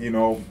things, you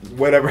know,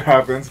 whatever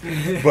happens.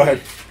 But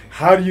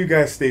how do you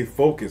guys stay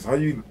focused? How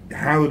do you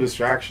handle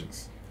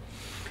distractions?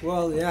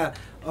 Well, yeah.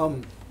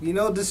 You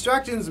know,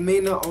 distractions may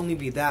not only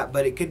be that,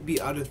 but it could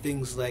be other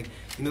things like,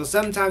 you know,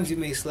 sometimes you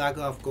may slack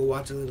off, go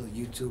watch a little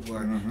YouTube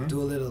or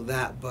do a little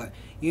that. But,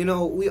 you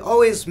know, we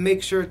always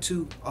make sure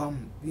to,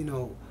 you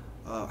know,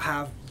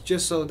 have,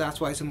 just so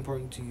that's why it's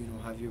important to, you know,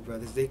 have your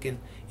brothers. They can,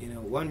 you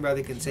know, one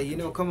brother can say, you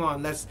know, come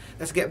on, let's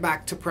get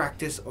back to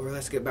practice, or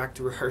let's get back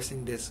to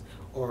rehearsing this,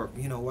 or,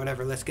 you know,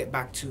 whatever, let's get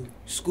back to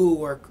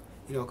schoolwork.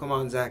 You know, come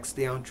on, Zach,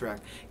 stay on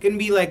track. It can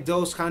be like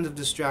those kinds of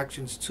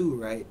distractions too,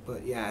 right?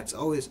 But yeah, it's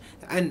always,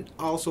 and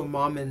also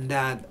mom and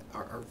dad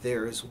are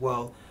there as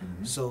well.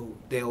 So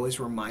they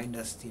always remind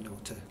us, you know,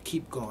 to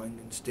keep going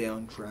and stay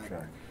on track.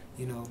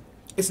 You know,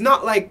 it's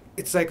not like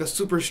it's like a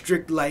super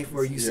strict life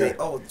where you say,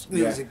 oh, it's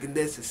music and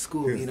this is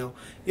school. You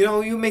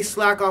know, you may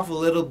slack off a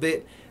little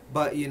bit,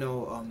 but you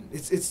know,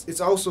 it's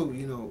also,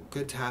 you know,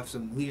 good to have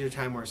some leisure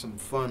time or some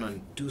fun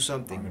and do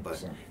something. 100%.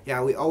 But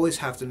yeah, we always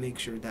have to make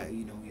sure that,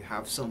 you know, you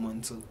have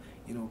someone to,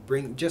 you know,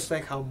 bring, just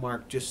like how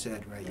Mark just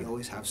said, right? You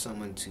always have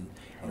someone to, you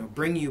know,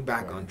 bring you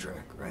back on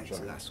track, right?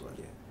 So that's what.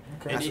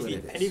 Okay. And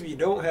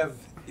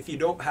if you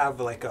don't have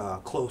like a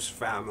close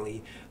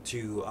family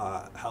to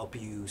help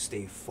you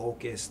stay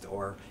focused,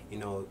 or you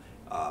know,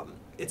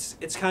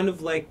 it's kind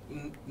of like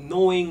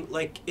knowing,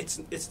 like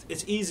it's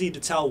easy to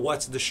tell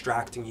what's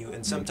distracting you,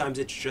 and sometimes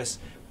it's just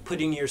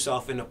putting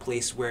yourself in a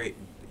place where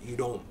you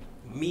don't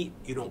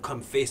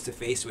come face to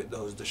face with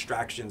those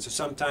distractions. So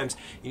sometimes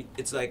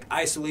it's like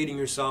isolating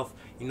yourself,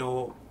 you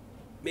know.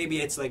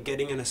 Maybe it's like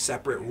getting in a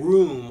separate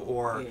room,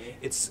 or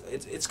it's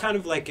kind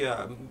of like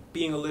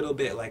being a little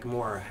bit like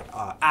more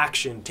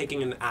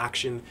taking an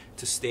action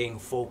to staying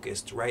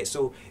focused, right?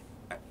 So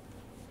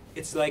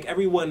it's like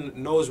everyone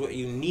knows what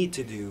you need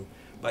to do,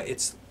 but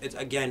it's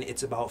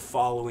about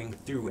following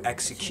through,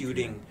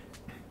 executing.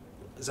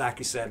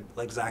 Zach said,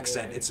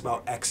 it's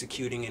about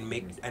executing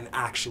and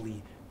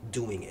actually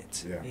doing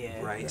it.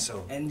 Right.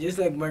 So, and just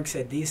like Mark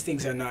said, these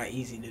things are not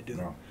easy to do.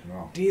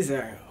 No. These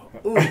are.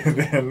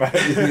 They're not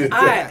easy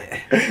to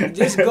do.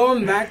 Just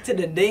going back to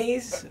the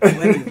days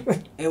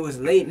when it was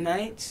late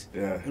nights,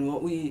 and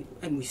we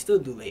still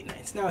do late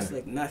nights. Now it's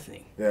like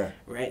nothing,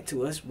 right,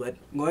 to us. But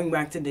going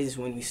back to the days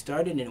when we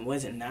started and it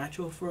wasn't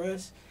natural for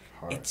us,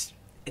 it's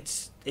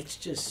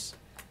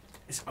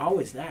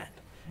always that.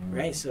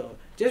 Right, so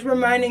just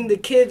reminding the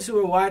kids who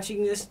are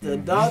watching this, the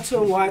adults who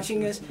are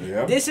watching us,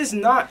 this is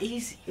not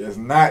easy. It's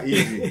not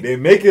easy. They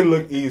make it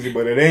look easy,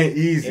 but it ain't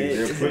easy.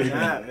 They're putting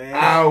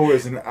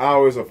hours and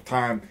hours of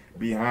time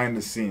behind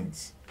the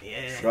scenes.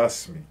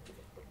 Trust me.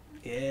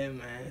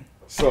 Man.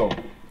 So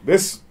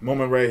this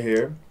moment right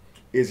here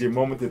is your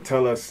moment to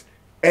tell us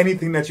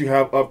anything that you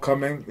have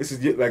upcoming. This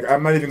is like,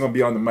 I'm not even gonna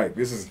be on the mic.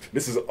 This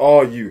is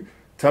all you.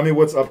 Tell me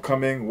what's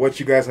upcoming,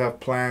 what you guys have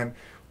planned.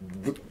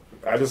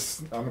 I'm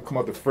gonna come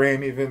out the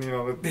frame, even, you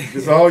know.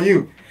 It's all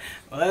you.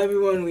 Well,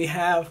 everyone, we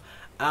have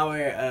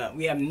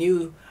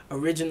new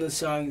original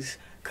songs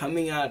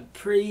coming out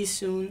pretty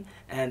soon,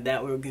 and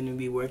that we're gonna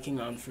be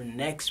working on for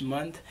next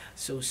month.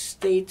 So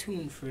stay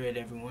tuned for it,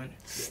 everyone.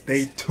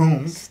 Stay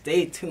tuned.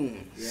 Stay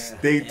tuned.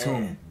 Stay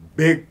tuned.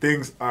 Big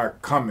things are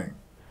coming.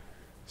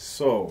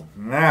 So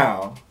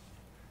now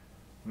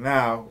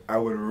I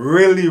would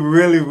really,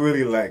 really,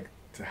 really like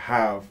to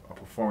have a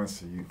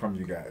performance from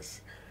you guys.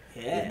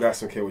 If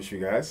that's okay with you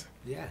guys.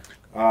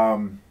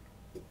 Do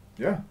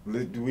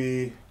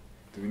we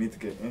need to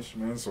get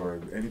instruments or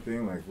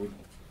anything like?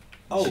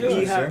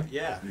 We have.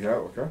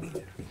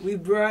 Okay. We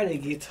brought a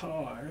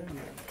guitar.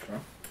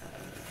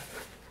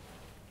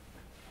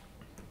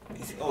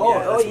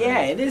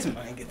 It is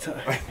my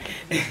guitar.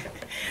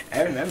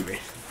 I remember.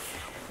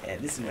 Yeah,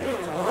 this is my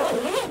guitar.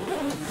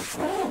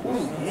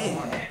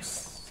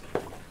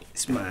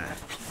 It's my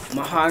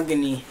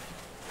mahogany.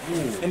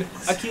 And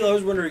Aquille, I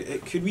was wondering,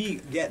 could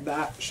we get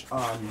that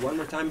one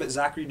more time? But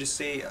Zachary, just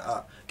say,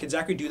 could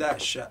Zachary do that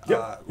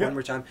one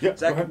more time? Yeah,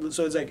 Zach,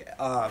 so it's like,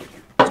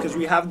 because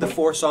we have the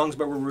 4 songs,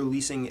 but we're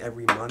releasing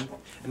every month.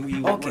 And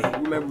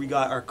remember we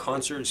got our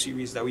concert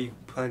series that we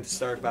plan to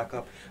start back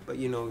up. But,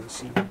 you know,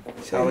 see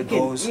how it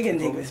goes. We can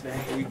take this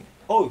back.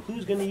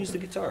 Who's going to use the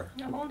guitar?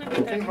 No, hold the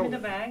guitar, give me the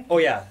bag. Oh,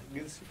 yeah.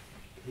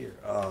 Here.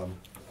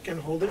 Can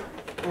hold it.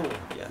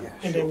 Yeah.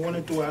 And I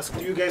wanted to ask,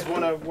 do you guys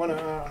want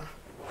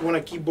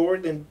a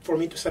keyboard and for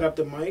me to set up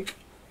the mic,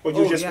 or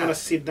you just want to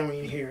sit down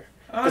in here?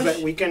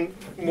 Because we can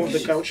move the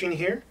couch in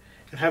here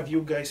and have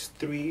you guys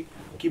 3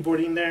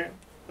 keyboard in there.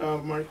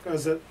 Mark,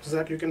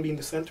 Zach, you can be in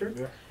the center,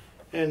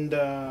 and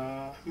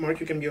Mark,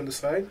 you can be on the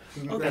side.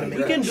 Okay.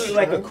 We can do it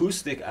like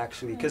acoustic,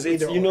 actually, because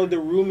it's, you know, the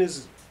room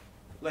is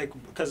like,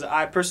 because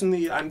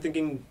I'm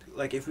thinking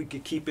like if we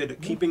could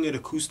keeping it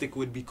acoustic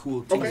would be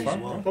cool too as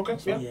well. Okay,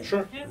 yeah,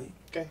 sure.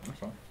 Okay.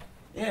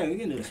 Yeah, we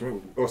can do it.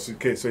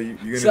 Okay, so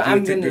you're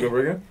gonna do it over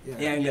again?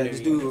 Yeah, I'm gonna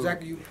just do.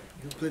 Zach, you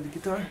play the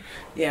guitar?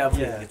 Yeah, I'll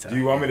play the guitar. Do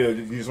you want me to?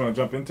 You just want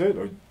to jump into it,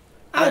 or?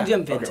 I'll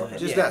jump into it.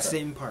 Just that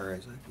same part,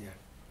 right?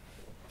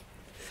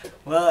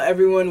 Well,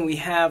 everyone, we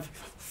have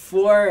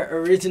 4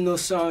 original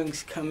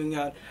songs coming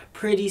out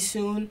pretty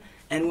soon.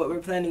 And what we're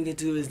planning to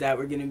do is that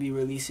we're going to be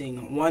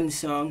releasing 1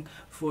 song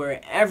for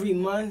every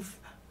month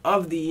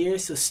of the year.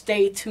 So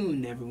stay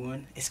tuned,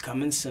 everyone. It's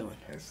coming soon.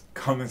 It's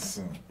coming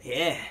soon.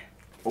 Yeah.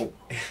 Oh,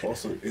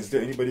 also, is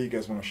there anybody you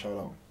guys want to shout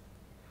out?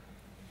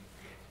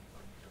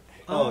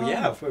 Oh,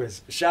 yeah, of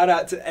course. Shout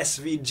out to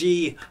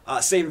SVG,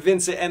 St.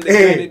 Vincent and the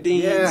Hey.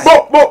 Grenadines. Yeah.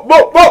 Bo, bo,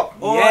 bo, bo.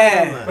 Oh,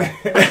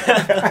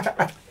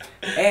 Yeah.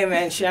 Hey,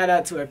 man, shout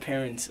out to our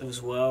parents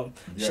as well.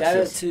 Yes, Shout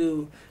out yes.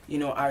 to,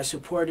 our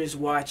supporters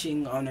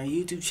watching on our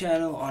YouTube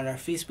channel, on our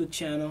Facebook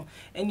channel.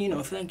 And,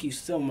 thank you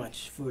so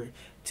much for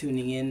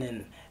tuning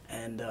in.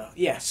 And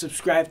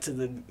subscribe to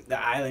the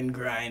Island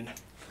Grind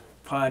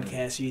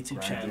podcast YouTube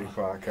Grind channel.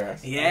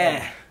 Podcast.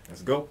 Yeah.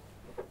 Let's go.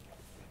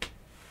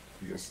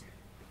 Yes.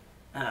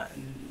 No.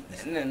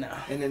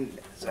 And then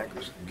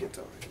Zachary's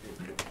guitar.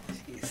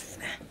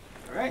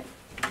 All right.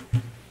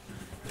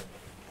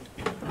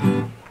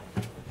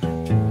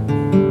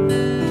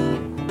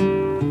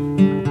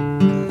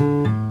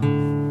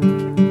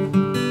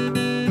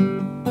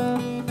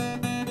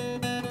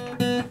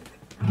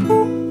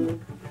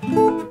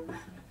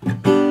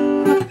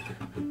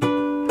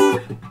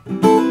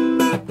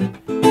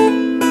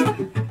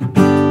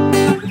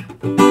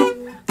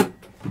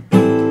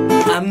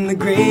 I'm the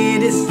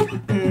greatest.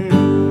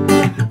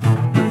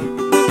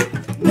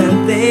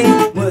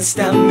 Nothing will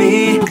stop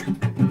me.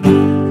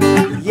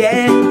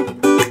 Yeah,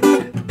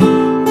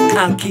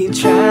 I'll keep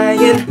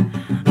trying.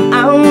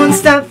 I won't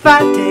stop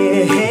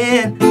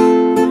fighting.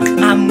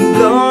 I'm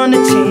gonna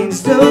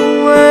change the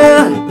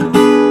world.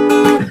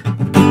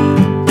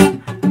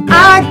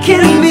 I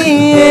can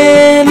be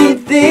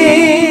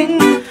anything.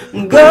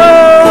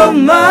 Go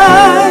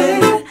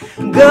mine,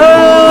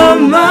 go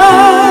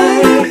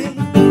mine.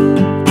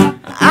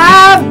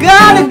 I've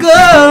gotta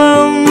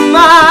go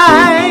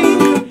mine,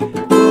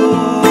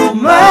 go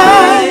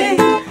mine,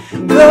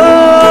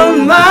 go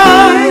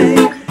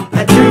mine.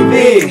 I dream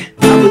big,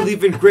 I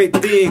believe in great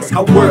things.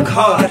 I work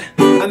hard,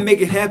 I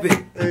make it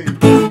happen.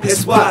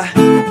 That's why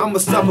I'm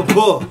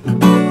unstoppable.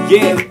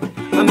 Yeah,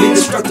 I'm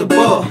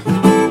indestructible.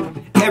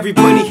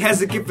 Everybody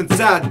has a gift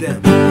inside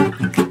them.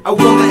 I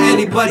won't let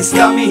anybody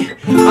stop me.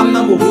 I'm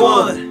number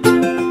one.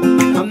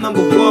 I'm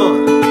number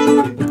one.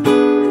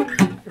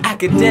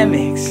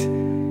 Academics,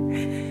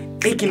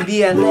 it can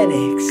be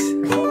athletics,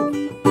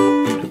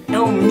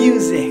 no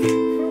music.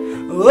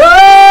 Oh,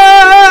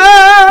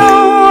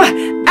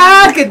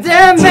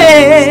 academics,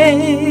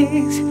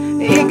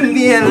 it can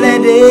be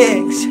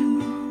athletics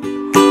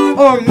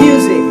or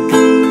music.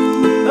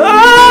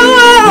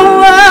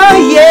 Oh,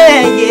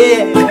 yeah,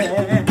 yeah.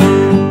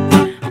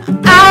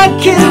 I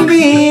can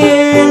be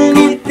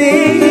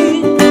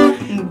anything.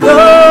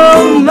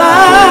 Go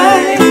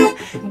mine,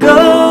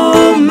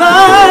 go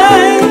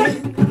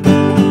mine.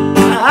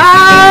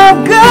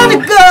 I'm gonna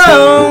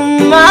go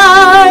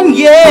mine,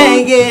 yeah,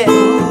 yeah.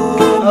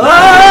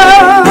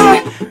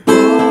 Oh,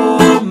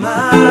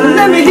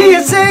 let me hear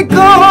you say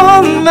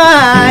go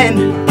mine,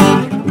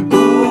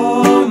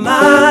 go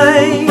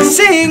mine.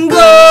 Sing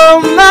go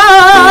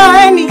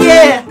mine,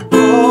 yeah.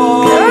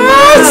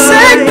 Oh,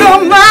 say go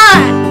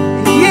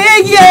mine, yeah,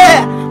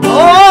 yeah.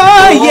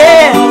 Oh,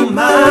 yeah.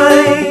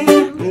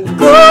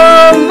 Go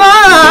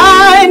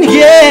mine,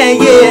 yeah,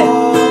 yeah.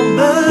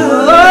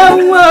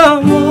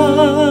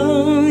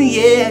 Oh,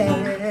 yeah.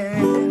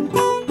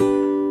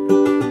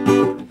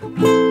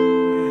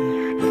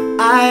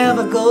 I have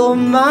a gold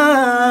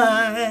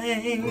mine.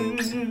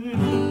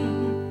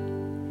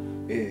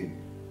 Hey,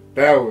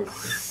 that was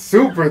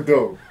super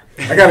dope.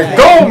 I got a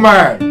gold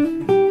mine.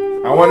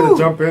 I wanted to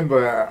jump in,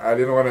 but I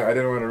didn't want to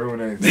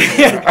ruin anything.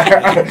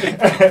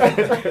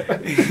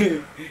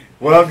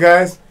 Well,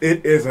 guys,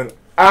 it is an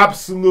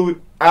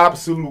absolute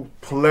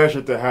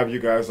pleasure to have you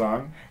guys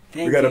on.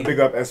 Thank we got to you. big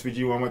up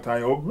SVG one more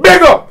time. Oh,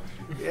 big up!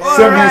 All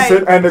St. right.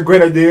 Vincent and the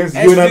Grenadines,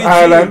 Union SVG.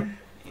 Island.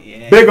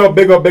 Yeah. Big up,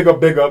 big up, big up,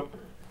 big up.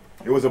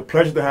 It was a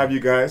pleasure to have you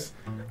guys.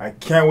 I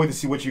can't wait to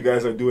see what you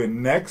guys are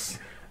doing next.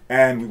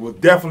 And we will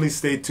definitely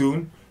stay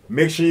tuned.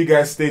 Make sure you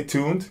guys stay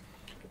tuned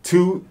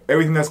to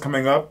everything that's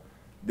coming up.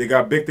 They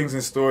got big things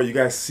in store. You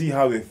guys see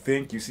how they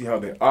think. You see how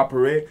they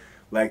operate.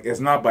 Like, it's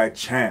not by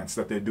chance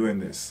that they're doing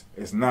this.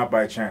 It's not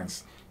by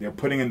chance. They're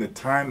putting in the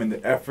time and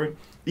the effort,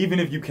 even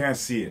if you can't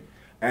see it.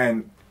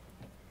 And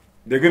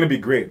they're going to be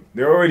great.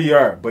 They already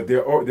are, but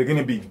they're going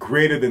to be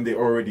greater than they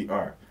already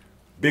are.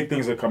 Big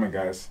things are coming,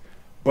 guys.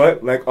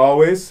 But, like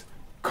always,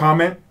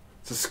 comment,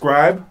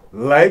 subscribe,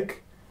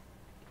 like.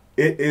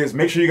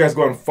 Make sure you guys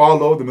go and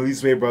follow the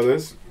Melisizwe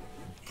Brothers.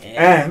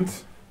 Yeah.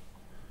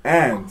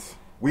 And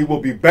we will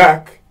be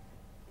back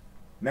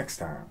next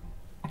time.